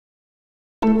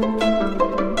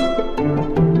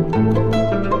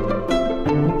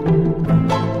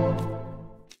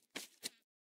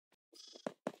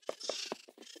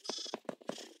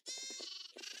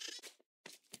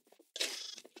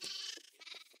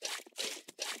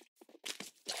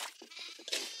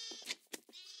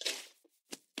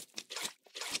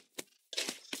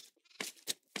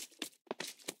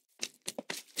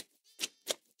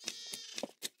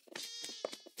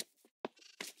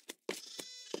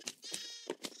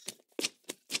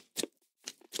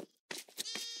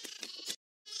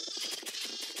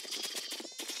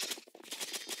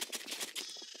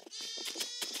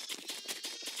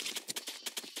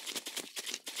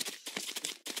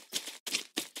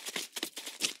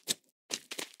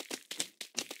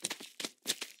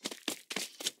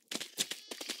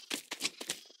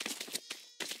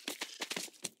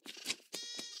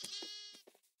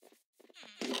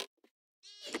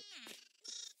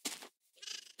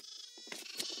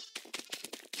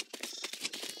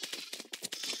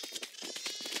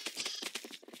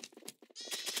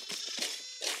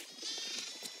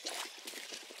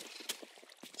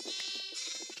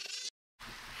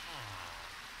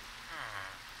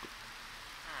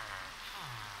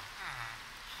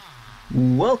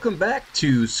Welcome back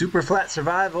to Superflat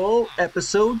Survival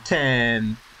Episode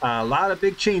 10. A lot of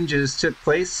big changes took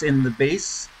place in the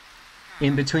base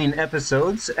in between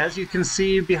episodes. As you can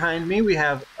see behind me, we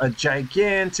have a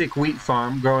gigantic wheat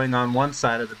farm growing on one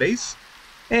side of the base.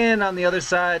 And on the other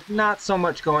side, not so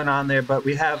much going on there, but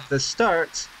we have the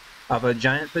start of a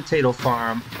giant potato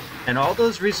farm. And all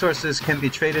those resources can be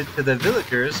traded to the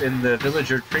villagers in the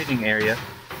villager trading area.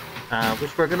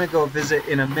 Which we're going to go visit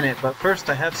in a minute, but first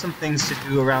I have some things to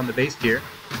do around the base here.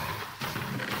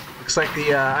 Looks like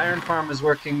the iron farm is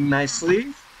working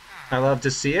nicely. I love to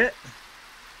see it.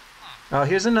 Oh,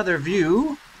 here's another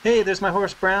view. Hey, there's my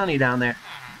horse Brownie down there.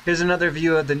 Here's another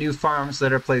view of the new farms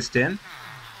that are placed in.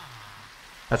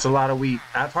 That's a lot of wheat.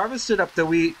 I've harvested up the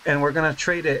wheat and we're going to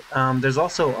trade it. There's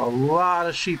also a lot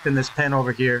of sheep in this pen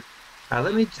over here.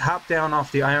 Let me hop down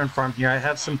off the iron farm here. I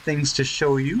have some things to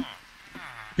show you.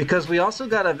 Because we also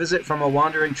got a visit from a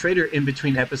wandering trader in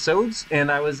between episodes, and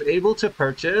I was able to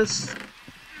purchase,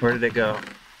 where did it go?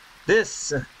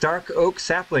 This dark oak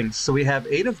saplings. So we have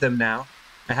 8 of them now.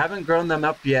 I haven't grown them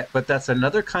up yet, but that's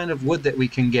another kind of wood that we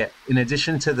can get, in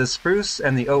addition to the spruce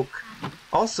and the oak.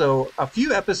 Also, a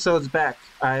few episodes back,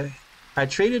 I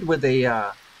traded with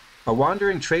a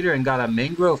wandering trader and got a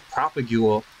mangrove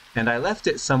propagule. And I left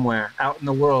it somewhere out in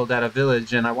the world at a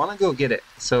village, and I want to go get it.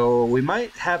 So we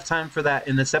might have time for that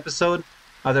in this episode.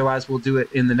 Otherwise, we'll do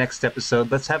it in the next episode.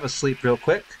 Let's have a sleep real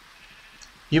quick.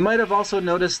 You might have also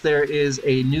noticed there is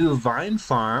a new vine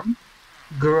farm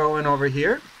growing over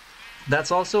here.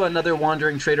 That's also another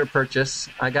wandering trader purchase.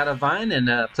 I got a vine and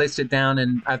placed it down,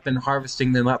 and I've been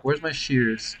harvesting them up. Where's my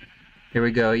shears? Here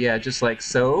we go. Yeah, just like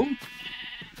so.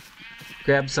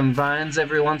 Grab some vines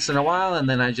every once in a while, and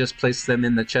then I just place them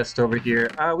in the chest over here.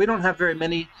 We don't have very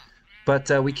many, but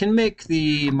we can make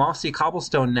the mossy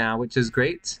cobblestone now, which is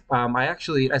great.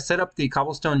 I set up the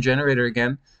cobblestone generator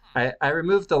again. I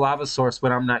removed the lava source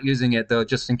when I'm not using it, though,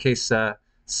 just in case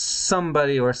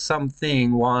somebody or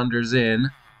something wanders in.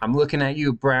 I'm looking at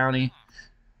you, Brownie.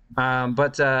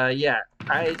 Yeah,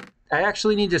 I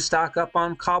actually need to stock up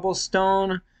on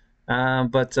cobblestone,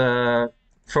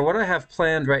 for what I have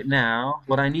planned right now,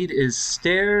 what I need is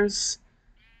stairs.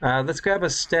 Let's grab a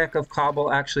stack of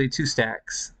cobble, actually 2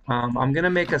 stacks. I'm going to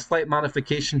make a slight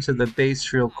modification to the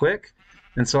base real quick.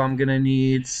 And so I'm going to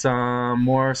need some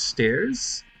more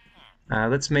stairs.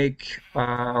 Let's make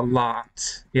a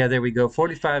lot. Yeah, there we go.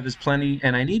 45 is plenty.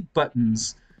 And I need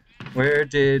buttons. Where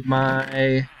did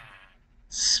my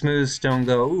smooth stone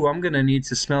go? Ooh, I'm going to need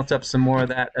to smelt up some more of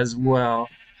that as well.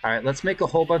 All right, let's make a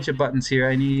whole bunch of buttons here.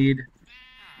 I need...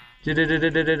 I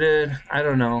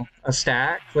don't know, a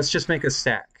stack? Let's just make a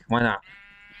stack. Why not?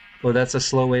 Well, that's a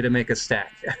slow way to make a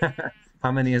stack.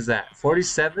 How many is that?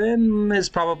 47 is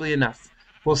probably enough.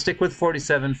 We'll stick with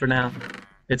 47 for now.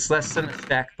 It's less than a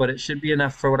stack, but it should be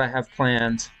enough for what I have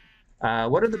planned.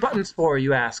 What are the buttons for,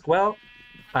 you ask? Well,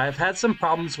 I've had some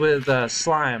problems with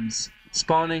slimes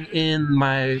spawning in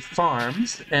my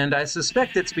farms, and I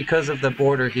suspect it's because of the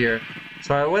border here.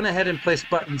 So I went ahead and placed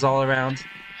buttons all around.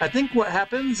 I think what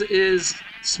happens is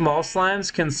small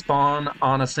slimes can spawn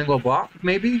on a single block,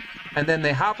 maybe, and then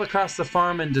they hop across the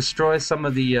farm and destroy some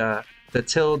of the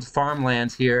tilled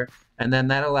farmland here, and then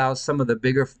that allows some of the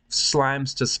bigger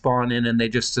slimes to spawn in, and they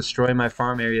just destroy my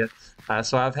farm area.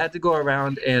 So I've had to go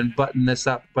around and button this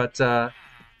up, but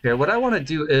here, what I want to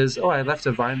do is... Oh, I left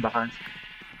a vine behind.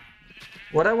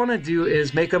 What I want to do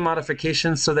is make a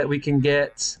modification so that we can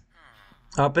get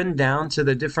up and down to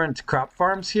the different crop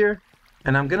farms here.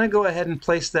 And I'm going to go ahead and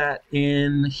place that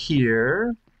in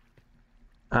here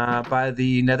by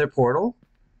the nether portal.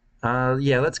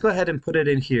 Yeah, let's go ahead and put it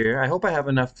in here. I hope I have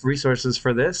enough resources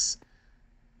for this.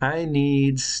 I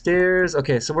need stairs.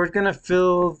 Okay, so we're going to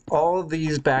fill all of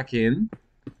these back in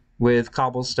with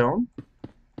cobblestone.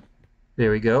 There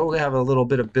we go. We have a little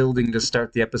bit of building to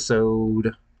start the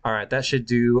episode. All right, that should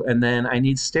do. And then I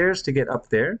need stairs to get up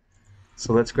there.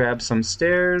 So let's grab some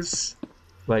stairs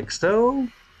like so.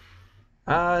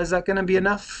 Is that going to be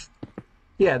enough?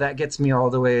 Yeah, that gets me all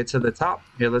the way to the top.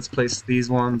 Here, let's place these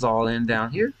ones all in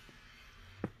down here.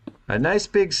 A nice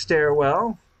big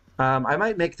stairwell. I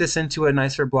might make this into a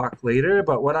nicer block later,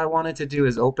 but what I wanted to do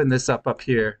is open this up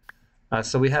here.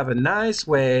 So we have a nice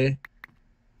way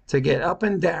to get up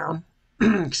and down,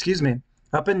 excuse me,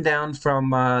 up and down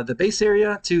from the base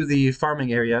area to the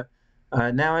farming area.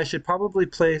 Now I should probably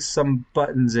place some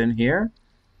buttons in here.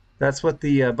 That's what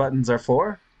the buttons are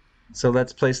for. So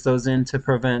let's place those in to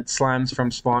prevent slimes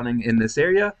from spawning in this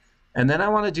area. And then I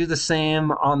want to do the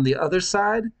same on the other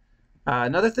side.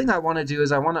 Another thing I want to do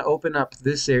is I want to open up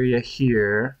this area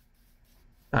here.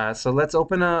 So let's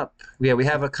open up, yeah, we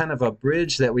have a kind of a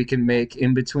bridge that we can make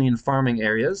in between farming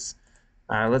areas.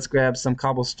 Let's grab some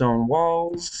cobblestone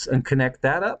walls and connect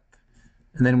that up.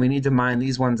 And then we need to mine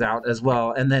these ones out as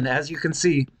well. And then as you can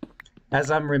see,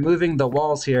 as I'm removing the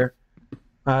walls here,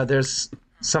 there's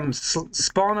some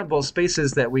spawnable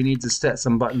spaces that we need to set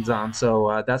some buttons on.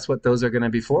 So that's what those are going to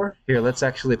be for. Here, let's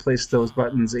actually place those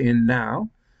buttons in now.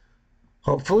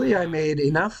 Hopefully I made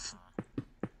enough.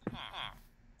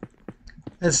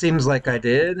 It seems like I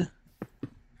did.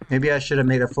 Maybe I should have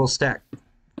made a full stack.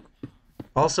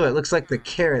 Also, it looks like the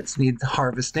carrots need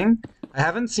harvesting. I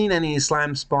haven't seen any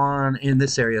slime spawn in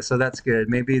this area, so that's good.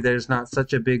 Maybe there's not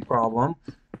such a big problem.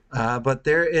 But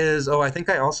there is... Oh, I think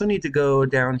I also need to go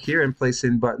down here and place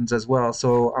in buttons as well.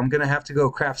 So I'm going to have to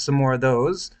go craft some more of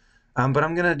those. But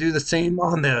I'm going to do the same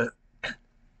on the...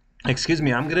 Excuse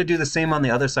me, I'm going to do the same on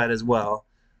the other side as well.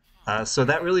 So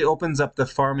that really opens up the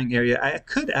farming area. I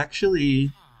could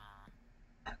actually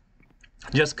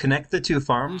just connect the two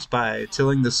farms by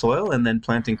tilling the soil and then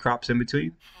planting crops in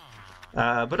between.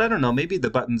 But I don't know, maybe the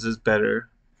buttons is better.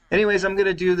 Anyways, I'm going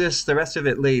to do this, the rest of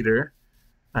it later.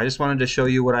 I just wanted to show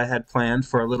you what I had planned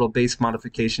for a little base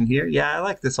modification here. Yeah, I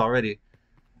like this already.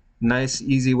 Nice,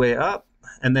 easy way up.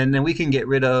 And then we can get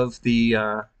rid of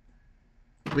the...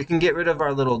 we can get rid of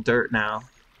our little dirt now.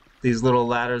 These little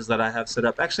ladders that I have set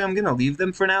up. Actually, I'm going to leave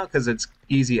them for now because it's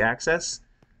easy access.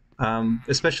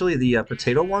 Especially the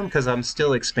potato one because I'm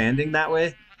still expanding that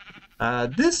way.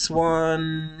 This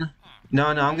one... No,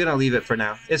 I'm going to leave it for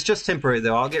now. It's just temporary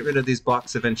though. I'll get rid of these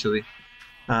blocks eventually.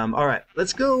 Alright,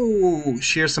 let's go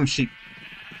shear some sheep.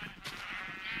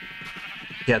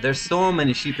 Yeah, there's so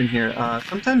many sheep in here.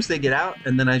 Sometimes they get out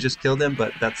and then I just kill them,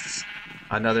 but that's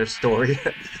another story.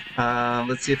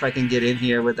 Let's see if I can get in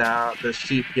here without the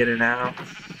sheep getting out.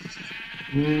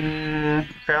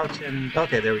 Crouch and...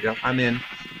 Okay, there we go. I'm in.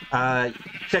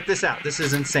 Check this out. This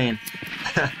is insane.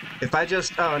 If I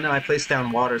just... Oh, no, I placed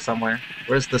down water somewhere.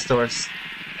 Where's the source?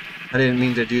 I didn't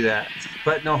mean to do that.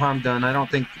 But no harm done. I don't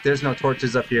think... There's no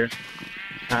torches up here.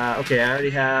 Okay, I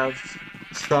already have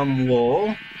some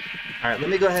wool. Alright, let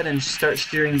me go ahead and start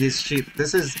shearing these sheep.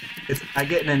 This is... I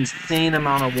get an insane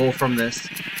amount of wool from this.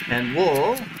 And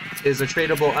wool is a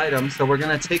tradable item, so we're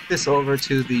going to take this over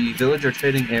to the villager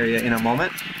trading area in a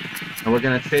moment. And we're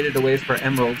going to trade it away for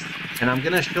emeralds. And I'm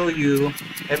going to show you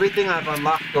everything I've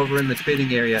unlocked over in the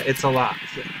trading area. It's a lot.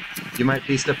 You might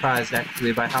be surprised,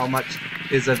 actually, by how much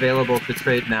is available to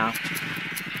trade now.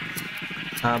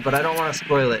 But I don't want to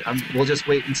spoil it. We'll just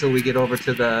wait until we get over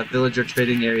to the villager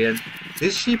trading area.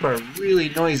 These sheep are really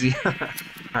noisy.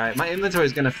 Alright, my inventory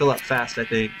is going to fill up fast, I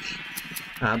think.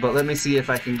 But let me see if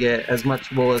I can get as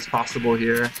much wool as possible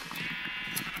here.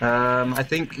 I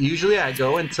think usually I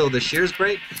go until the shears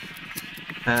break.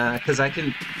 Because I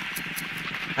can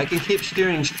keep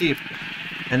shearing sheep.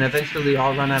 And eventually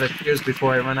I'll run out of shears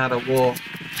before I run out of wool.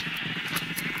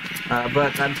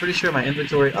 But I'm pretty sure my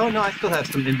inventory... Oh no, I still have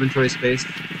some inventory space.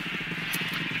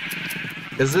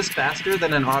 Is this faster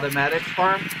than an automatic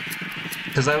farm?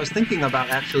 Because I was thinking about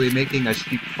actually making a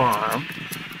sheep farm.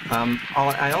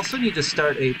 I also need to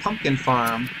start a pumpkin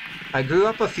farm. I grew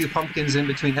up a few pumpkins in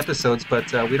between episodes, but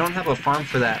we don't have a farm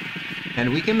for that.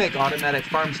 And we can make automatic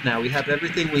farms now. We have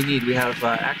everything we need. We have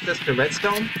access to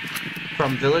redstone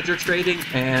from villager trading,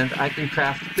 and I can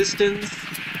craft pistons.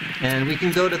 And we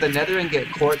can go to the nether and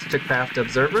get quartz to craft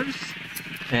observers.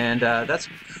 And that's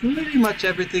pretty much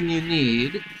everything you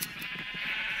need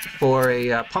for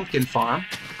a pumpkin farm.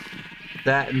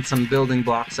 That and some building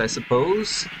blocks, I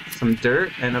suppose. Some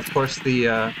dirt, and of course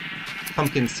the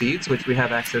pumpkin seeds, which we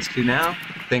have access to now,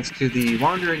 thanks to the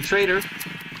wandering trader.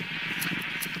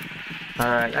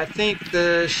 Alright, I think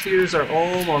the shears are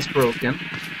almost broken.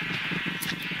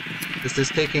 This is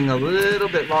taking a little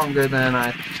bit longer than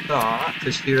I thought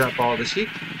to shear up all the sheep.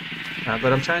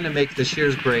 But I'm trying to make the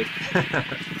shears break.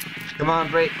 Come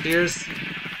on, break shears.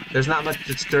 There's not much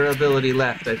durability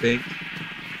left, I think.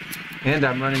 And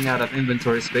I'm running out of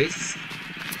inventory space.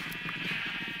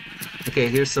 Okay,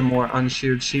 here's some more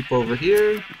unsheared sheep over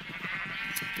here.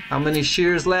 How many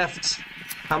shears left?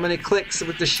 How many clicks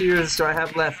with the shears do I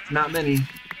have left? Not many.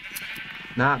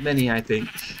 Not many, I think.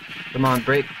 Come on,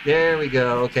 break. There we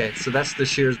go. Okay, so that's the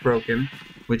shears broken,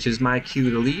 which is my cue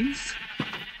to leave.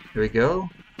 There we go.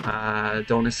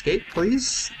 Don't escape,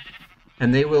 please.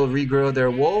 And they will regrow their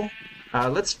wool.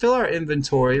 Let's fill our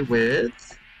inventory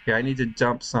with... Here, I need to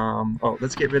dump some... Oh,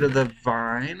 let's get rid of the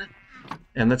vine.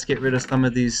 And let's get rid of some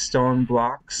of these stone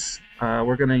blocks.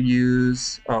 We're going to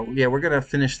use... Oh, yeah, we're going to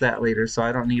finish that later, so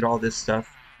I don't need all this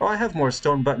stuff. Oh, I have more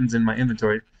stone buttons in my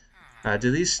inventory.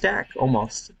 Do these stack?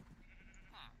 Almost.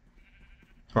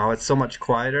 Oh, it's so much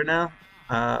quieter now.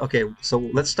 Okay, so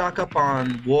let's stock up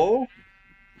on wool.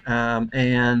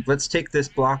 And let's take this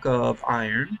block of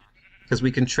iron, because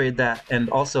we can trade that. And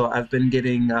also, I've been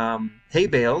getting hay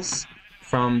bales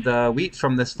from the wheat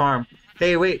from this farm.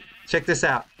 Hey, wait, check this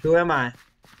out. Who am I?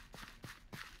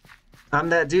 I'm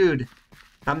that dude.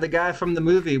 I'm the guy from the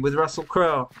movie with Russell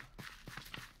Crowe.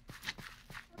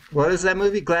 What is that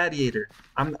movie? Gladiator.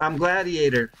 I'm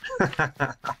Gladiator.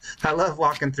 I love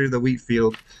walking through the wheat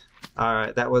field. All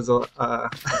right, that was a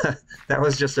that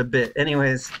was just a bit.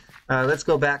 Anyways, let's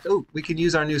go back. Oh, we can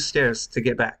use our new stairs to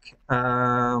get back.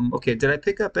 Okay, did I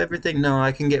pick up everything? No,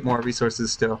 I can get more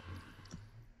resources still.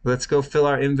 Let's go fill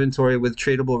our inventory with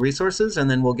tradable resources, and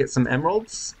then we'll get some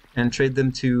emeralds and trade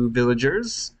them to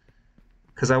villagers.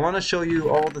 Because I want to show you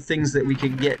all the things that we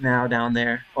can get now down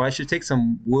there. Oh, I should take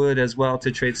some wood as well to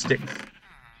trade sticks.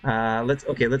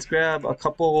 Let's grab a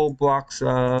couple blocks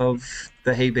of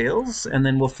the hay bales, and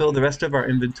then we'll fill the rest of our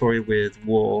inventory with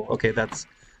wool. Okay, that's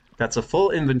a full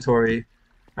inventory.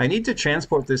 I need to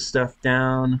transport this stuff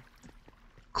down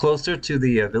closer to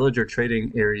the villager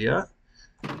trading area,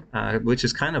 which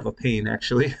is kind of a pain,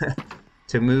 actually,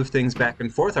 to move things back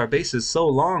and forth. Our base is so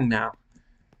long now.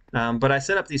 But I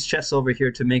set up these chests over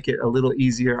here to make it a little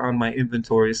easier on my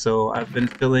inventory. So I've been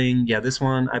filling, yeah, this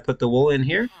one, I put the wool in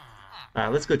here.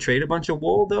 Let's go trade a bunch of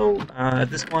wool, though.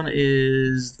 This one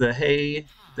is the hay,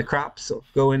 the crops, so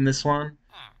go in this one.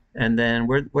 And then,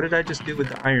 what did I just do with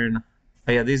the iron?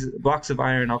 Oh, yeah, these blocks of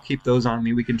iron, I'll keep those on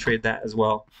me. We can trade that as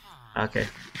well. Okay.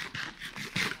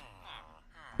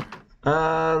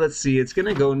 Let's see, it's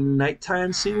gonna go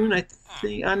nighttime soon, I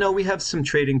think. I know we have some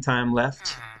trading time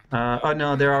left. Oh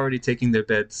no, they're already taking their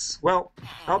beds. Well,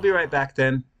 I'll be right back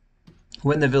then,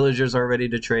 when the villagers are ready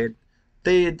to trade.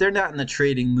 They're not in the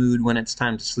trading mood when it's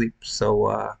time to sleep,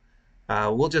 so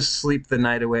we'll just sleep the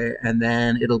night away, and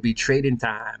then it'll be trading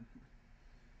time.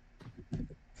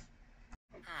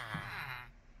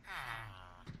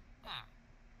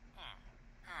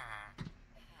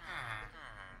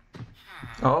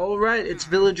 Alright, it's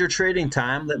villager trading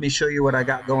time. Let me show you what I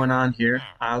got going on here.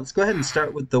 Let's go ahead and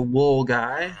start with the wool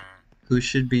guy, who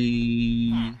should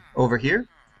be over here.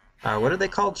 What are they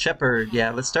called? Shepherd. Yeah,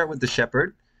 let's start with the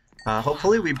shepherd.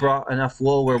 Hopefully we brought enough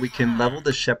wool where we can level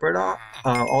the shepherd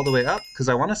all the way up, because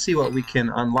I want to see what we can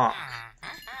unlock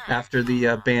after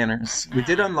the banners. We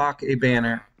did unlock a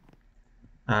banner.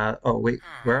 Oh wait,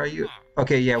 where are you?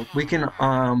 Okay, yeah, we can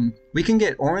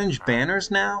get orange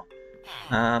banners now.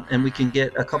 And we can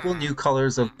get a couple new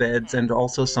colors of beds and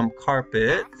also some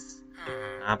carpets.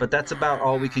 But that's about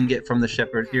all we can get from the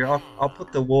shepherd here. I'll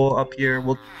put the wool up here.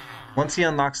 Once he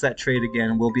unlocks that trade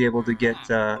again, we'll be able to get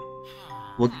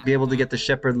the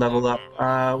shepherd level up.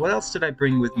 What else did I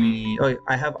bring with me? Oh,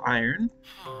 I have iron.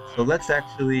 So let's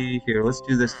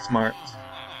do this smart.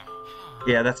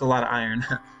 Yeah, that's a lot of iron.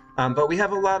 But we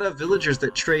have a lot of villagers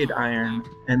that trade iron,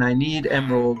 and I need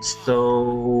emeralds, so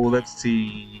let's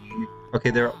see. Okay,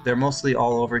 they're mostly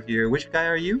all over here. Which guy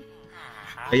are you?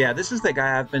 Yeah, this is the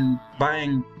guy I've been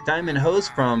buying diamond hoes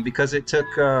from, because it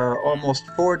took almost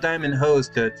 4 diamond hoes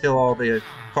to till all the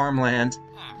farmland.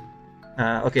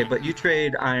 Okay, but you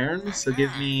trade iron, so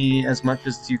give me as much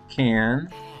as you can.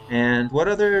 And what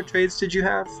other trades did you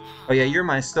have? Oh yeah, you're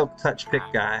my silk touch pick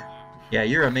guy. Yeah,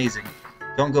 you're amazing.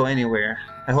 Don't go anywhere.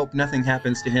 I hope nothing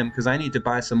happens to him, because I need to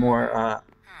buy some more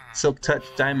silk touch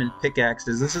diamond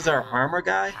pickaxes. This is our armor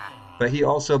guy, but he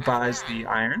also buys the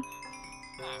iron.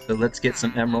 So let's get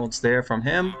some emeralds there from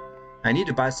him. I need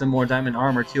to buy some more diamond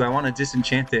armor too. I want to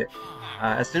disenchant it.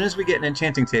 As soon as we get an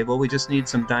enchanting table, we just need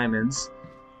some diamonds.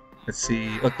 Let's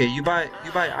see. Okay, you buy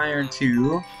iron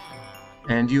too,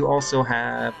 and you also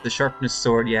have the sharpness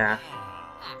sword. Yeah.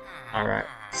 All right.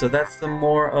 So that's some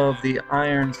more of the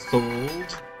iron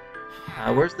sold.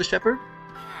 Where's the shepherd?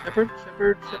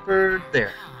 Shepherd.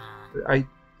 There.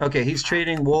 Okay, he's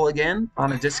trading wool again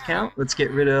on a discount. Let's get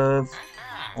rid of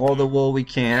all the wool we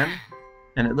can.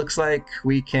 And it looks like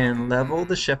we can level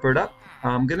the shepherd up.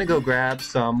 I'm gonna go grab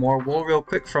some more wool real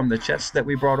quick from the chest that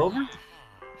we brought over.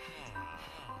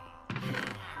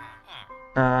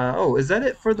 Oh, is that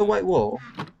it for the white wool?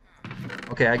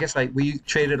 Okay, I guess we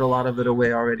traded a lot of it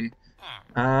away already.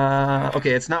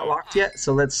 Okay, it's not locked yet,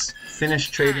 so let's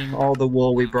finish trading all the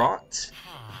wool we brought.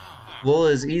 Wool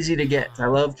is easy to get. I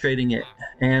love trading it.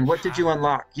 And what did you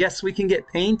unlock? Yes, we can get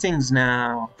paintings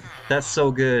now. That's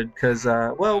so good, because,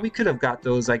 well, we could have got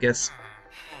those, I guess.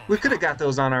 We could have got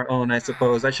those on our own, I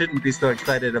suppose. I shouldn't be so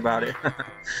excited about it.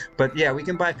 But yeah, we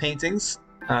can buy paintings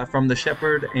from the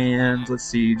shepherd, and let's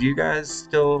see, do you guys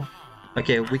still...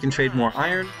 Okay, we can trade more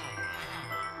iron.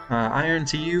 Iron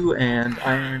to you, and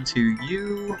iron to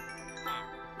you.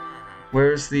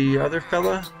 Where's the other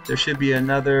fella? There should be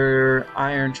another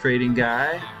iron trading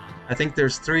guy. I think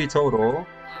there's 3 total.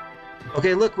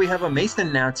 Okay, look, we have a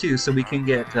mason now too, so we can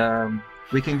get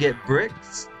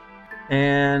bricks,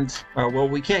 and well,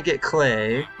 we can't get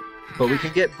clay, but we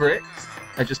can get bricks.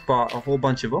 I just bought a whole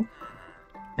bunch of them,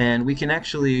 and we can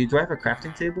actually. Do I have a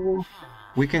crafting table?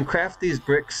 We can craft these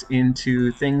bricks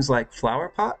into things like flower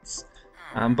pots,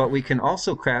 but we can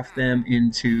also craft them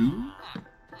into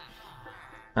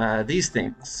these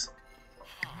things.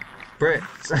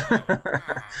 Bricks.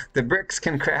 The bricks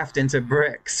can craft into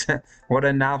bricks. What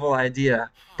a novel idea.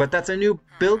 But that's a new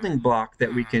building block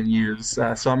that we can use.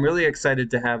 So I'm really excited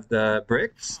to have the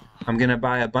bricks. I'm going to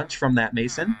buy a bunch from that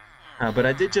mason. But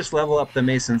I did just level up the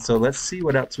mason, so let's see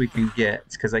what else we can get,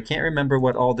 because I can't remember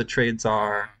what all the trades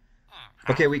are.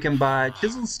 Okay, we can buy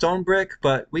chiseled stone brick,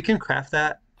 but we can craft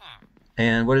that.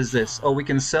 And what is this? Oh, we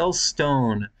can sell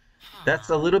stone. That's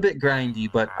a little bit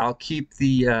grindy, but I'll keep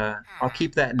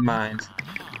that in mind.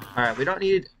 All right, we don't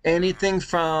need anything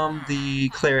from the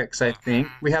clerics, I think.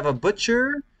 We have a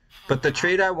butcher, but the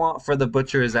trade I want for the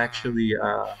butcher is actually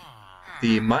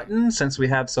the mutton, since we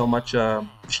have so much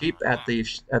sheep at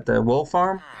the wool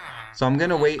farm. So I'm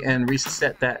gonna wait and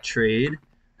reset that trade.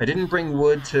 I didn't bring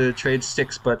wood to trade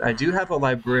sticks, but I do have a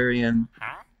librarian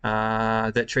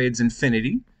that trades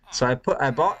infinity. So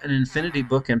I bought an infinity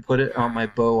book and put it on my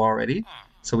bow already.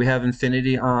 So we have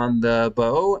infinity on the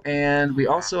bow, and we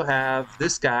also have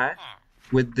this guy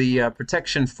with the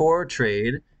protection 4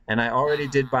 trade. And I already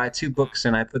did buy 2 books,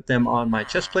 and I put them on my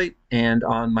chest plate and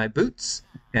on my boots.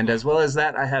 And as well as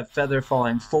that, I have feather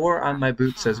falling 4 on my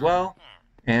boots as well.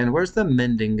 And where's the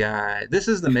mending guy? This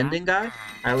is the mending guy.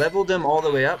 I leveled him all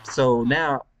the way up, so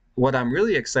now what I'm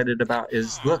really excited about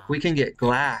is, look, we can get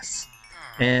glass.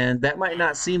 And that might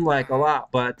not seem like a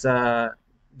lot, but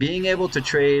being able to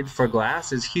trade for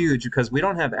glass is huge because we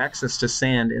don't have access to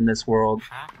sand in this world.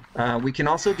 We can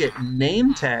also get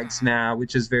name tags now,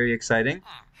 which is very exciting.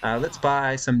 Let's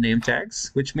buy some name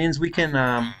tags, which means we can,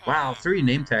 wow, 3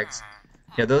 name tags.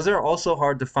 Yeah, those are also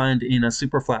hard to find in a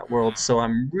super flat world, so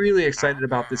I'm really excited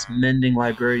about this mending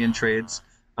librarian trades.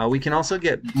 We can also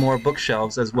get more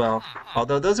bookshelves as well,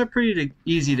 although those are pretty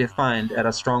easy to find at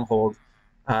a stronghold.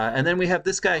 And then we have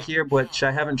this guy here, which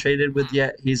I haven't traded with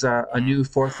yet. He's a new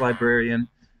 4th librarian.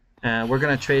 We're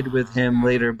going to trade with him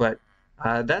later, but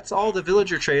that's all the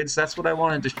villager trades. That's what I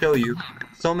wanted to show you.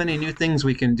 So many new things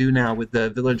we can do now with the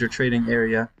villager trading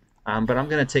area. But I'm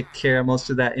going to take care of most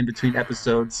of that in between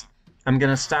episodes. I'm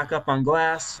going to stock up on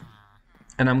glass,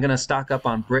 and I'm going to stock up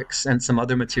on bricks and some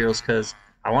other materials because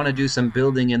I want to do some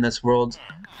building in this world.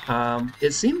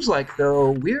 It seems like, though,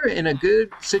 we're in a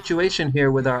good situation here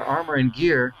with our armor and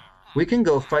gear. We can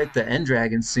go fight the end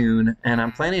dragon soon, and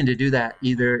I'm planning to do that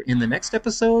either in the next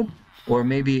episode or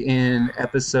maybe in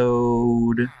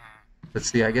episode, let's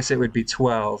see, I guess it would be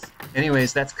 12.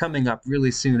 Anyways, that's coming up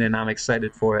really soon, and I'm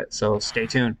excited for it, so stay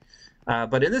tuned.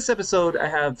 But in this episode, I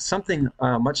have something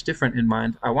much different in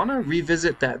mind. I want to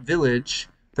revisit that village,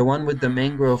 the one with the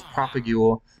mangrove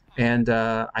propagule, and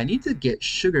I need to get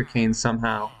sugarcane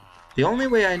somehow. The only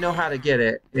way I know how to get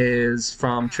it is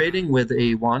from trading with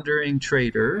a wandering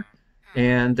trader,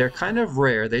 and they're kind of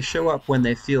rare. They show up when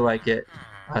they feel like it.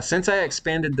 Since I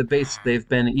expanded the base, they've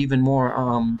been even more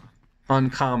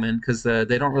uncommon because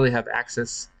they don't really have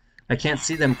access. I can't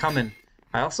see them coming.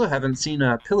 I also haven't seen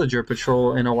a pillager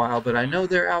patrol in a while, but I know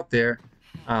they're out there.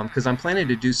 because I'm planning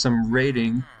to do some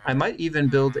raiding. I might even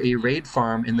build a raid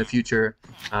farm in the future,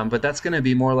 but that's going to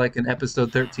be more like an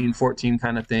episode 13, 14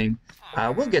 kind of thing.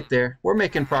 We'll get there. We're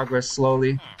making progress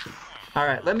slowly. All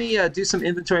right, let me do some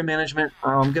inventory management.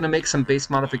 I'm going to make some base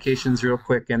modifications real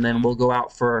quick, and then we'll go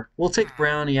out for... We'll take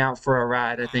Brownie out for a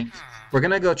ride, I think. We're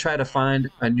going to go try to find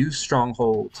a new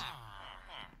stronghold.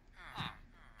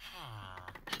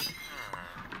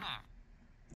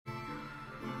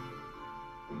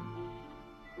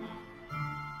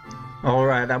 All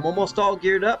right, I'm almost all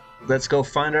geared up. Let's go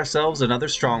find ourselves another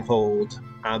stronghold.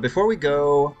 Before we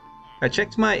go, I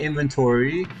checked my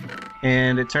inventory,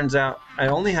 and it turns out I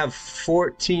only have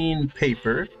 14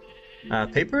 paper.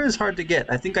 Paper is hard to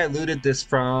get. I think I looted this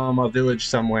from a village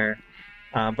somewhere.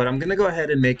 But I'm going to go ahead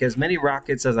and make as many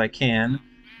rockets as I can.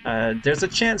 There's a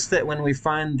chance that when we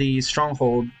find the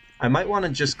stronghold, I might want to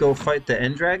just go fight the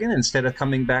end dragon instead of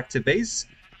coming back to base.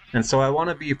 And so I want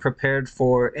to be prepared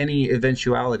for any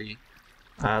eventuality.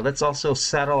 Let's also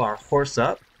saddle our horse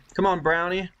up. Come on,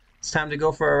 Brownie. It's time to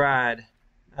go for a ride.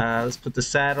 Let's put the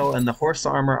saddle and the horse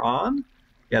armor on.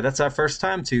 Yeah, that's our first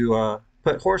time to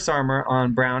put horse armor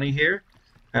on Brownie here.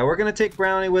 We're going to take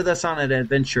Brownie with us on an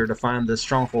adventure to find the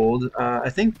stronghold.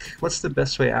 I think, what's the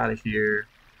best way out of here?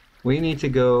 We need to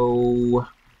go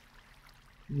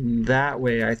that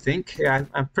way, I think. Yeah,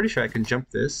 I'm pretty sure I can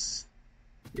jump this.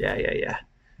 Yeah.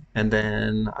 And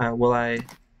then, will I...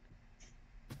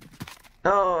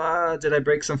 Oh, did I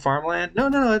break some farmland?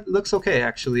 No, it looks okay,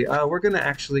 actually. We're going to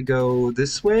actually go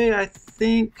this way, I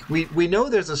think. We know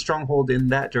there's a stronghold in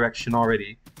that direction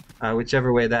already,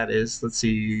 whichever way that is. Let's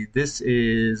see, this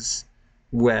is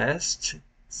west,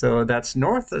 so that's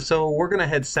north. So we're going to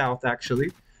head south,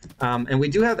 actually. And we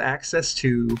do have access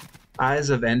to Eyes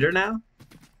of Ender now,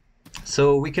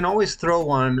 so we can always throw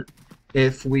one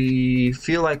if we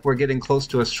feel like we're getting close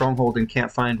to a stronghold and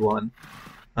can't find one.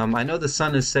 I know the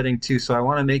sun is setting too, so I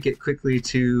want to make it quickly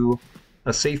to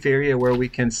a safe area where we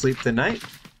can sleep the night.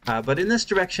 But in this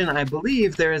direction, I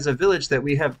believe there is a village that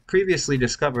we have previously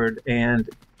discovered, and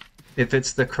if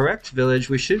it's the correct village,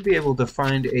 we should be able to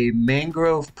find a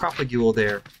mangrove propagule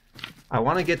there. I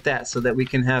want to get that so that we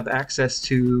can have access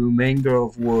to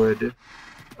mangrove wood.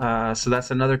 So that's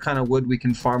another kind of wood we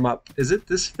can farm up. Is it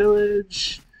this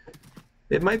village?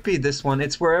 It might be this one.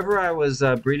 It's wherever I was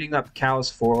breeding up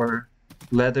cows for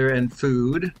leather and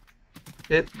food.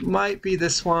 It might be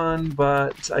this one,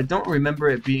 but I don't remember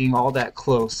it being all that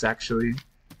close, actually.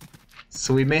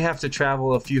 So we may have to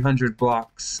travel a few hundred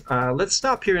blocks. Let's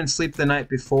stop here and sleep the night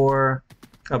before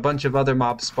a bunch of other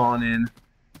mobs spawn in.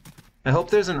 I hope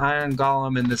there's an iron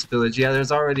golem in this village. Yeah,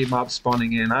 there's already mobs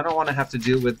spawning in. I don't want to have to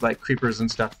deal with, like, creepers and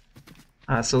stuff.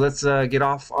 So let's get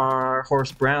off our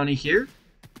horse Brownie here.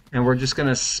 And we're just going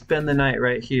to spend the night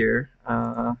right here.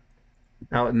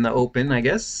 Out in the open, I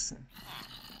guess.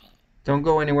 Don't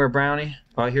go anywhere, Brownie.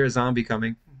 Oh, I hear a zombie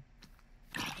coming.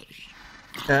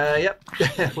 Yep.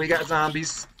 We got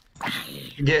zombies.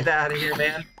 Get out of here,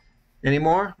 man. Any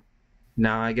more?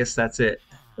 No, I guess that's it.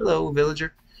 Hello,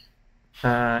 villager.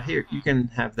 Here, you can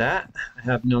have that. I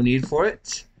have no need for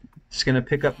it. Just gonna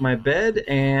pick up my bed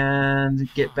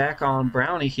and get back on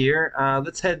Brownie here.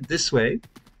 Let's head this way,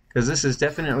 because this is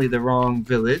definitely the wrong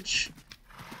village.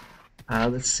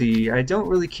 Let's see, I don't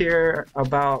really care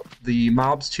about the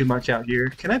mobs too much out here.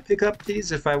 Can I pick up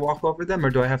these if I walk over them, or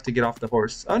do I have to get off the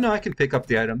horse? Oh no, I can pick up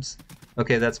the items.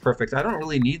 Okay, that's perfect. I don't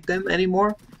really need them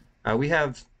anymore. We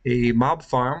have a mob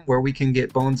farm where we can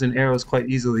get bones and arrows quite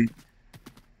easily.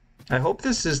 I hope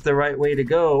this is the right way to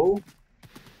go.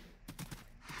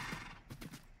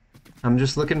 I'm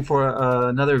just looking for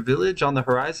another village on the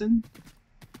horizon.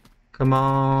 Come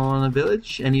on, a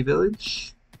village? Any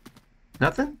village?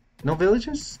 Nothing? No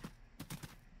villages?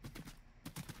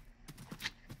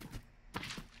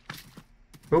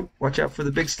 Oh, watch out for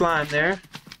the big slime there.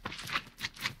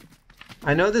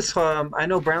 I know this, I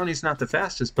know Brownie's not the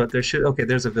fastest, but there should, okay,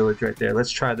 there's a village right there.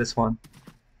 Let's try this one.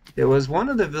 It was one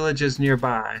of the villages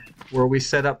nearby where we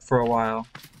set up for a while,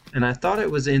 and I thought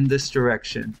it was in this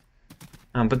direction.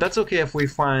 But that's okay if we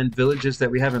find villages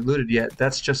that we haven't looted yet.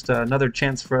 That's just another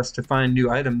chance for us to find new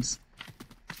items.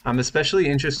 I'm especially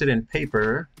interested in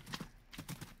paper,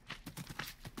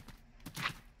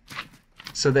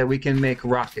 so that we can make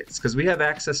rockets, because we have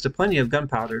access to plenty of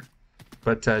gunpowder,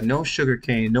 but no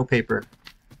sugarcane, no paper.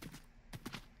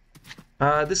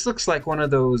 This looks like one of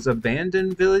those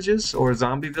abandoned villages, or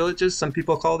zombie villages, some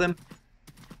people call them.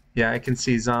 Yeah, I can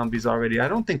see zombies already. I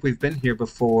don't think we've been here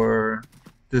before.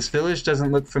 This village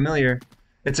doesn't look familiar.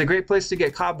 It's a great place to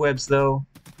get cobwebs, though.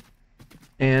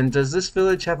 And does this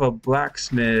village have a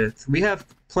blacksmith? We have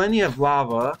plenty of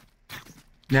lava.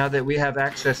 now that we have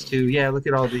access to, yeah, look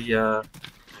at all the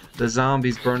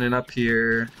zombies burning up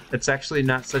here. It's actually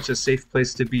not such a safe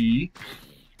place to be,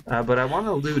 but I want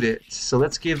to loot it. So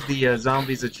let's give the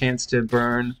zombies a chance to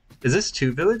burn. Is this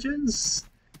 2 villages?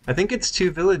 I think it's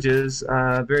 2 villages,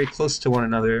 very close to one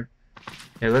another.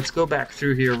 Okay, let's go back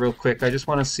through here real quick. I just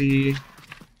want to see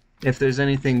if there's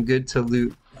anything good to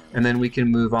loot, and then we can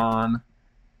move on.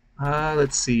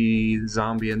 Let's see,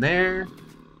 zombie in there.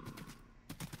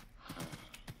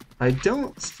 I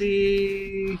don't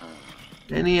see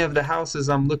any of the houses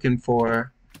I'm looking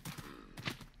for.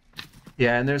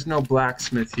 Yeah, and there's no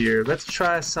blacksmith here. Let's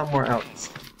try somewhere else.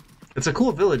 It's a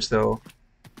cool village, though.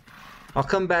 I'll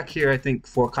come back here, I think,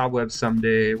 for cobwebs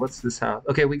someday. What's this house?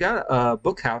 Okay, we got a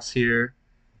book house here,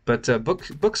 but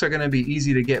books are going to be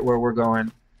easy to get where we're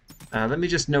going. Let me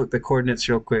just note the coordinates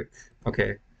real quick.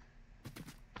 Okay.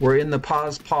 We're in the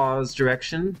pause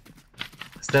direction.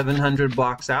 700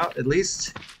 blocks out, at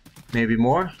least. Maybe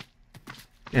more.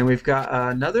 And we've got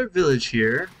another village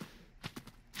here.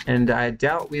 And I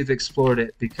doubt we've explored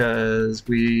it because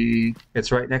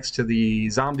it's right next to the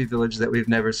zombie village that we've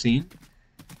never seen.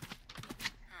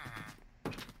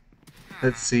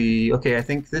 Let's see. Okay, I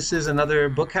think this is another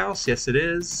book house. Yes, it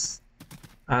is.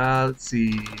 Let's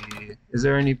see. Is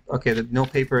there any... Okay, no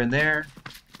paper in there.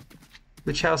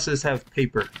 Which houses have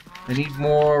paper? I need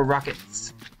more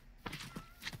rockets.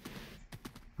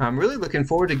 I'm really looking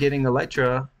forward to getting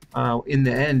Elytra in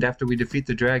the end after we defeat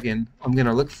the dragon. I'm going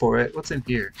to look for it. What's in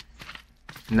here?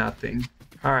 Nothing.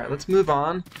 Alright, let's move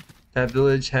on. That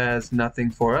village has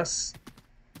nothing for us.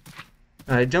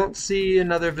 I don't see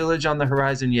another village on the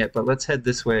horizon yet, but let's head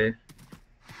this way.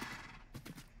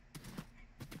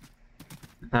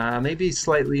 Maybe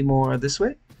slightly more this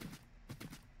way?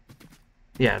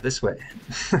 Yeah, this way.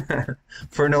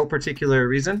 For no particular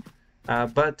reason.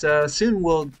 But soon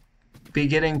we'll be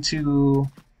getting to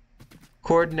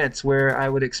coordinates where I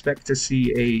would expect to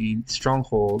see a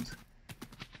stronghold.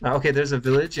 Okay, there's a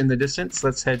village in the distance.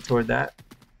 Let's head toward that.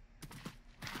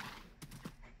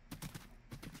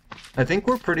 I think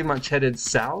we're pretty much headed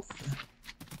south.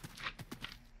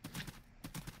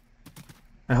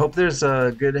 I hope there's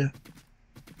good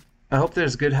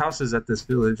houses at this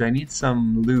village. I need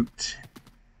some loot.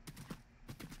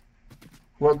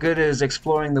 What good is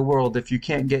exploring the world if you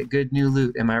can't get good new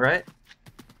loot, am I right?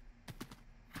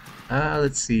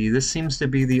 Let's see. This seems to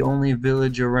be the only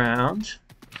village around.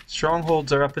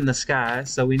 Strongholds are up in the sky,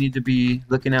 so we need to be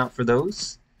looking out for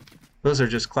those. Those are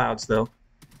just clouds, though.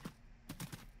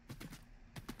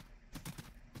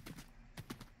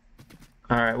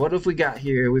 Alright, what have we got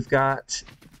here? We've got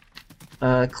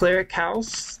a cleric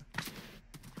house.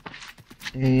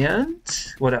 And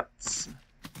what else?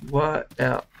 What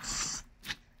else?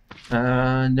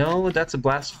 No, that's a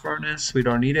blast furnace. We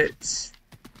don't need it.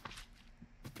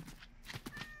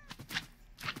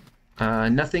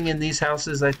 Nothing in these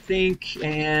houses, I think.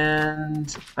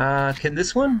 And can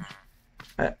this one?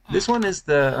 This one is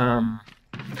the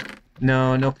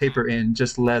no paper in,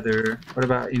 just leather. What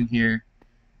about in here?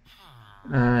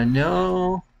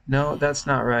 No, that's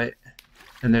not right.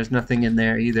 And there's nothing in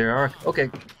there either. Okay,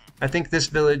 I think this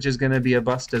village is going to be a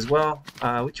bust as well.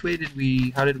 Which way did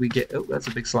we... How did we get... Oh, that's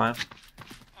a big slime.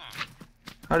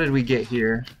 How did we get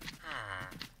here?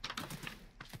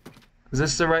 Is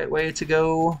this the right way to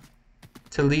go?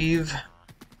 To leave?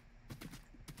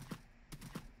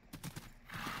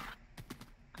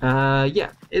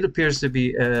 Yeah, it appears to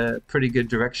be a pretty good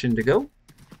direction to go.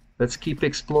 Let's keep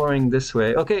exploring this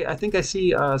way. Okay, I think I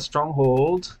see a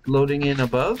stronghold loading in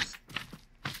above.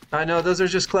 No, those are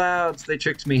just clouds. They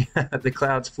tricked me. The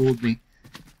clouds fooled me.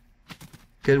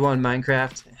 Good one,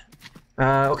 Minecraft.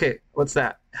 Okay, what's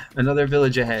that? Another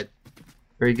village ahead.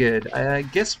 Very good. I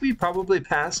guess we probably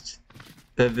passed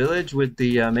the village with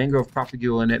the mangrove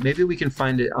propagule in it. Maybe we can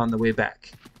find it on the way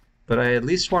back. But I at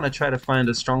least want to try to find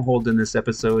a stronghold in this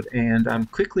episode, and I'm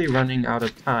quickly running out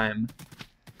of time.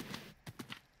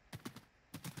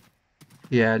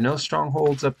 Yeah, no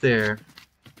strongholds up there.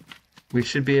 We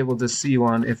should be able to see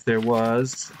one if there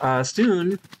was.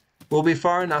 Soon, we'll be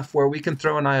far enough where we can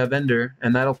throw an Eye of Ender,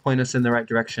 and that'll point us in the right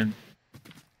direction.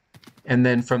 And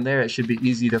then from there, it should be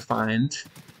easy to find.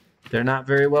 They're not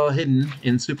very well hidden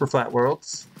in Superflat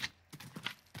worlds.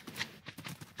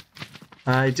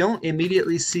 I don't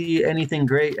immediately see anything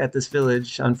great at this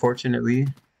village, unfortunately.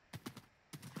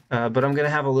 But I'm going to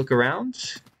have a look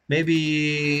around.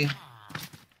 Maybe...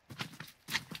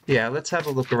 Yeah, let's have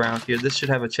a look around here. This should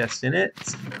have a chest in it.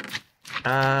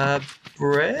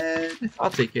 Bread? I'll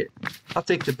take it. I'll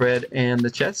take the bread and the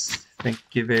chest. Thank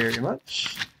you very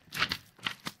much.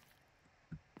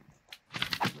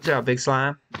 Good job, Big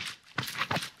Slime.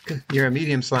 You're a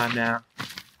medium slime now.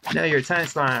 No, you're a tiny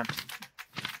slime.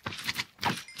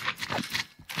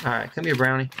 Alright, come here,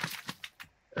 Brownie.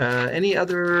 Any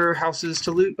other houses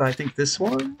to loot? I think this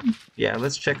one? Yeah,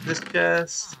 let's check this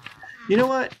chest. You know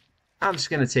what? I'm just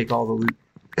gonna take all the loot.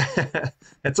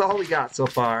 That's all we got so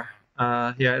far.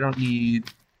 Yeah, I don't need...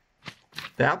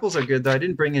 The apples are good, though. I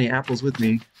didn't bring any apples with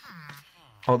me.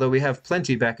 Although we have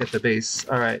plenty back at the base.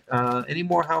 Alright, any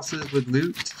more houses with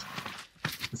loot?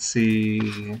 Let's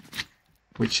see...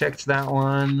 We checked that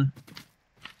one.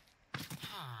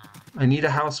 I need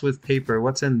a house with paper.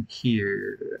 What's in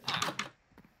here?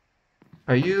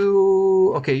 Are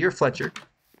you... Okay, you're Fletcher.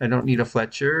 I don't need a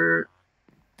Fletcher.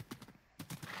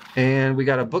 And we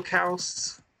got a book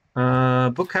house.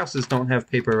 Book houses don't have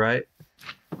paper, right?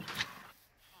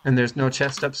 And there's no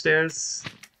chest upstairs?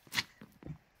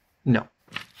 No.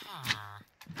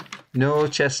 No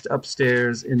chest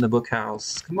upstairs in the book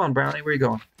house. Come on, Brownie, where are you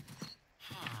going?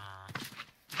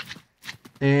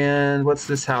 And what's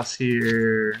this house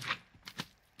here?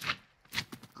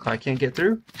 I can't get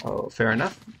through? Oh, fair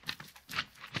enough.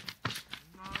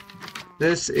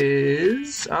 This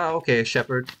is... Oh, okay,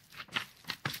 shepherd.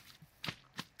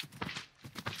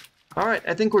 Alright,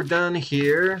 I think we're done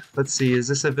here. Let's see, is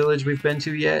this a village we've been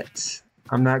to yet?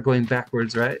 I'm not going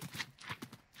backwards, right?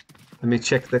 Let me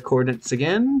check the coordinates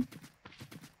again.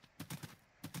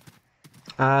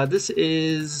 This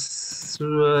is...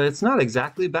 it's not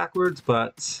exactly backwards,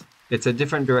 but it's a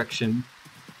different direction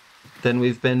than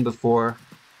we've been before.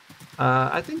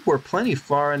 I think we're plenty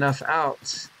far enough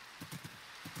out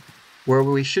where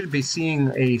we should be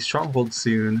seeing a stronghold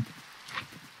soon.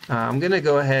 I'm going to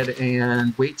go ahead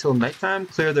and wait till nighttime,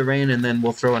 clear the rain, and then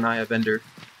we'll throw an Eye of Ender.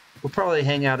 We'll probably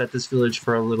hang out at this village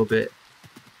for a little bit.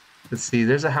 Let's see,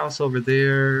 there's a house over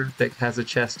there that has a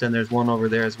chest, and there's one over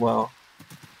there as well.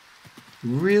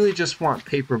 Really just want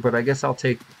paper, but I guess I'll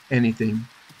take anything.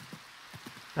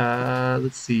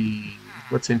 Let's see,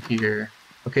 what's in here?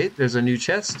 Okay, there's a new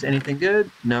chest. Anything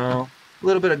good? No. A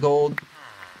little bit of gold.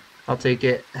 I'll take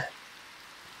it.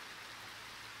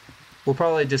 We'll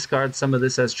probably discard some of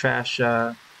this as trash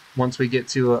once we get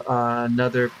to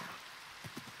another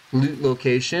loot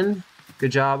location.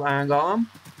 Good job, Iron Golem.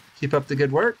 Keep up the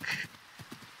good work.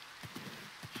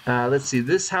 Let's see,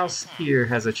 this house here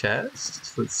has a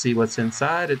chest. Let's see what's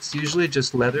inside. It's usually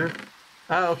just leather.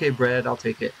 Oh, okay, bread. I'll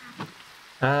take it.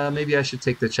 Maybe I should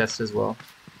take the chest as well.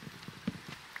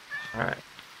 Alright.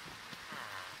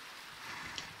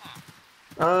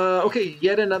 Okay,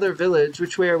 yet another village.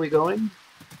 Which way are we going?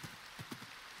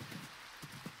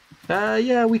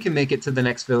 Yeah, we can make it to the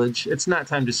next village. It's not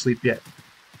time to sleep yet.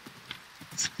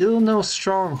 Still no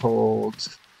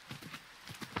stronghold.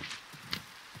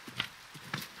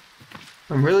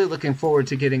 I'm really looking forward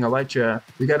to getting Elytra.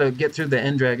 We gotta get through the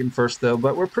End Dragon first, though,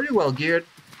 but we're pretty well geared.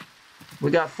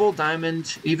 We got full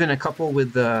diamond, even a couple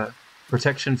with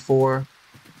protection 4.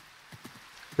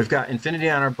 We've got infinity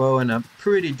on our bow and a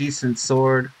pretty decent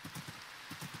sword.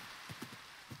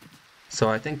 So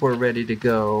I think we're ready to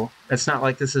go. It's not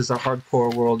like this is a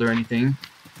hardcore world or anything.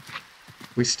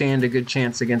 We stand a good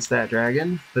chance against that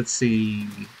dragon. Let's see.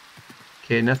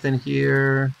 Okay, nothing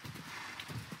here.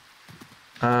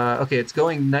 Okay, it's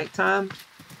going nighttime.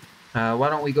 Why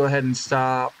don't we go ahead and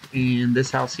stop in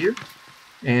this house here.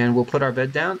 And we'll put our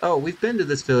bed down. Oh, we've been to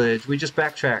this village. We just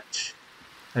backtracked.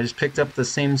 I just picked up the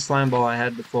same slime ball I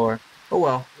had before. Oh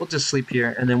well, we'll just sleep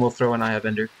here and then we'll throw an Eye of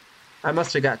Ender. I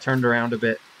must have got turned around a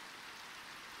bit.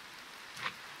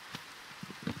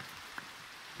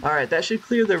 Alright, that should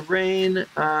clear the rain.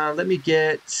 Let me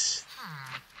get...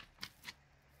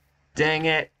 Dang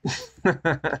it.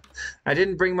 I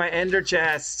didn't bring my ender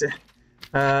chest.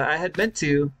 I had meant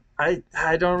to.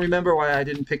 I don't remember why I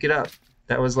didn't pick it up.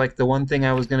 That was like the one thing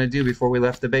I was going to do before we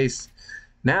left the base.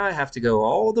 Now I have to go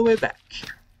all the way back.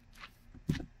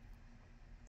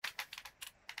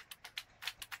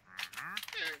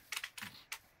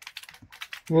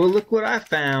 Well, look what I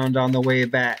found on the way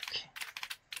back.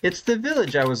 It's the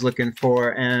village I was looking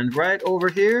for, and right over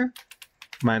here,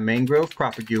 my mangrove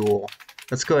propagule.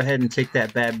 Let's go ahead and take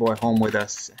that bad boy home with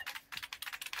us.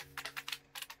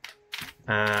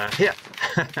 Yeah.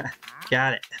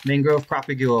 Got it. Mangrove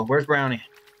propagule. Where's Brownie?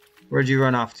 Where'd you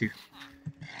run off to?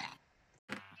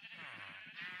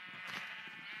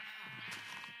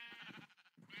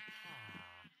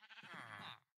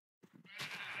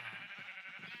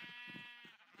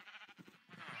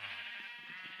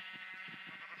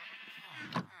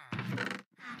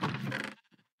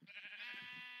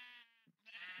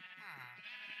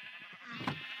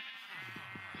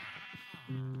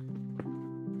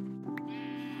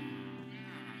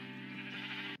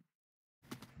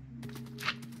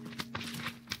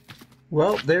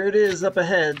 Well, there it is up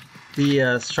ahead,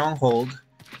 the stronghold.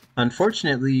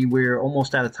 Unfortunately, we're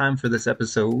almost out of time for this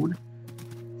episode.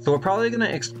 So we're probably going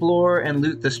to explore and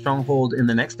loot the stronghold in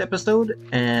the next episode,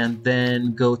 and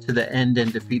then go to the end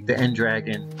and defeat the end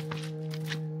dragon.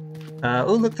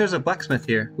 Oh, look, there's a blacksmith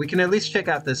here. We can at least check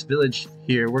out this village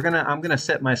here. I'm gonna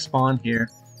set my spawn here.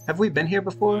 Have we been here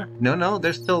before? No,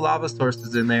 there's still lava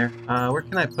sources in there. Where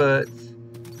can I put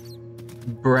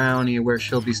Brownie where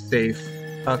she'll be safe?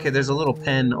 Okay, there's a little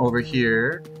pen over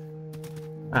here.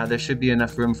 There should be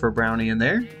enough room for Brownie in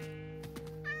there.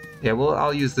 Yeah, well,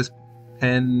 I'll use this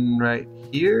pen right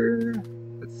here.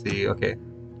 Let's see, okay.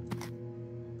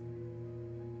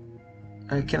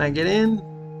 Can I get in?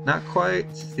 Not quite.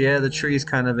 Yeah, the tree's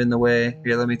kind of in the way.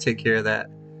 Here, let me take care of that.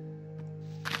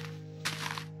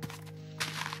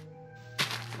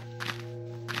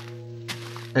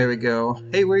 There we go.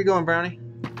 Hey, where are you going, Brownie?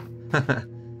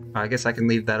 I guess I can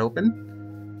leave that open.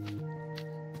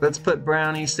 Let's put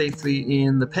Brownie safely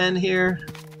in the pen here.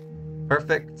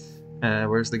 Perfect.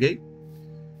 Where's the gate?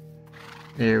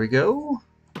 There we go.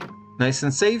 Nice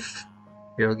and safe.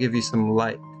 Here, I'll give you some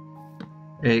light.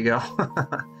 There you go.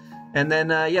 And then,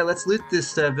 yeah, let's loot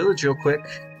this village real quick,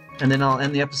 and then I'll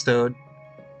end the episode.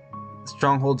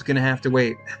 Stronghold's gonna have to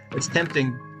wait. It's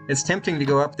tempting. It's tempting to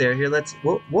go up there. Here, let's...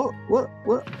 Whoa.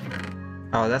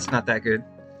 Oh, that's not that good.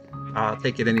 I'll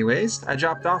take it anyways. I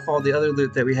dropped off all the other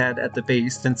loot that we had at the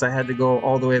base, since I had to go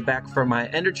all the way back for my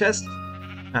ender chest.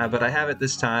 But I have it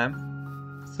this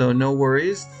time, so no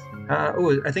worries.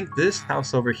 Oh, I think this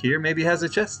house over here maybe has a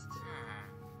chest.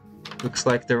 Looks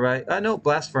like the right... no,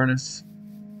 blast furnace.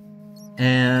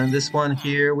 And this one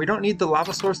here, we don't need the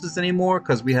lava sources anymore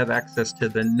because we have access to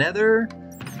the nether.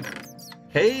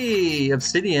 Hey,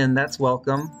 obsidian, that's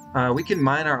welcome. We can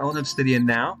mine our own obsidian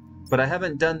now, but I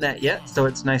haven't done that yet, so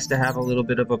it's nice to have a little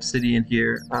bit of obsidian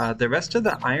here. The rest of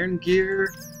the iron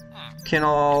gear can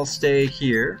all stay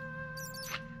here.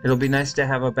 It'll be nice to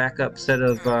have a backup set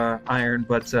of iron,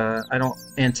 but I don't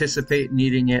anticipate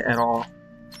needing it at all.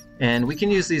 And we can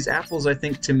use these apples, I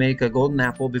think, to make a golden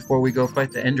apple before we go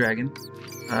fight the end dragon.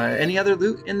 Any other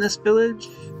loot in this village?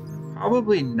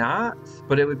 Probably not,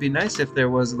 but it would be nice if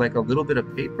there was like a little bit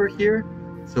of paper here.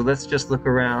 So let's just look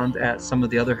around at some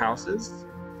of the other houses.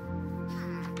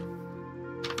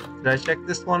 Did I check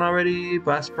this one already?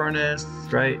 Blast furnace,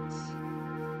 right?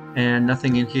 And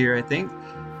nothing in here, I think.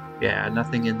 Yeah,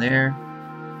 nothing in there.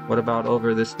 What about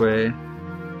over this way?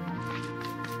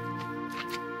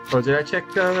 Oh, did I check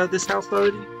this house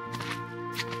already?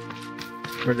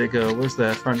 Where'd they go? Where's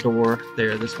the front door?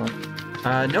 There, this one.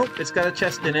 Nope, it's got a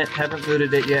chest in it. Haven't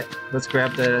looted it yet. Let's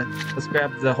grab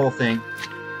the whole thing.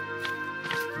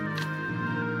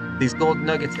 These gold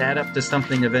nuggets add up to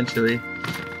something eventually.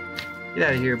 Get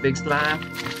out of here, big slime.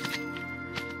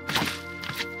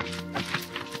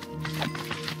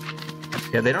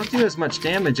 Yeah, they don't do as much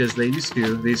damage as they used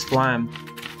to, these slime.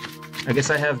 I guess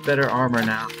I have better armor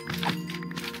now.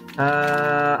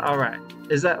 Alright.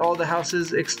 Is that all the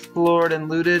houses explored and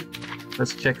looted?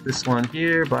 Let's check this one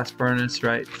here. Blast furnace,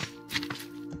 right.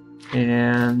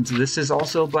 And this is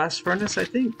also blast furnace, I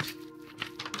think.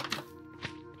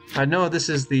 I know this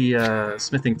is the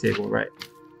smithing table, right.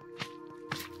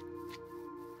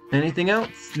 Anything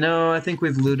else? No, I think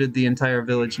we've looted the entire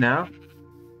village now.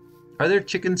 Are there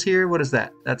chickens here? What is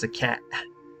that? That's a cat.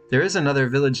 There is another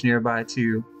village nearby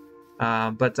too.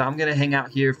 But I'm going to hang out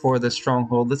here for the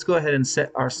stronghold. Let's go ahead and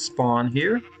set our spawn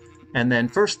here. And then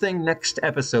first thing next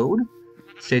episode,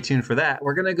 stay tuned for that.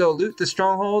 We're going to go loot the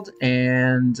stronghold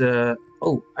and...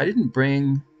 oh, I didn't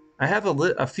bring... I have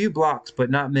a few blocks, but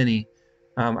not many.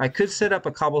 I could set up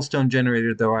a cobblestone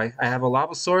generator, though. I have a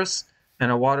lava source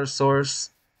and a water source,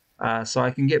 so I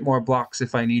can get more blocks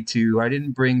if I need to. I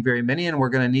didn't bring very many, and we're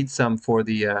going to need some for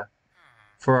the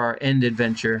for our end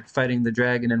adventure, fighting the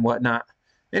dragon and whatnot.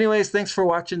 Anyways, thanks for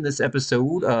watching this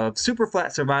episode of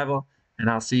Superflat Survival, and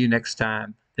I'll see you next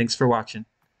time. Thanks for watching.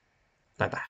 Bye-bye.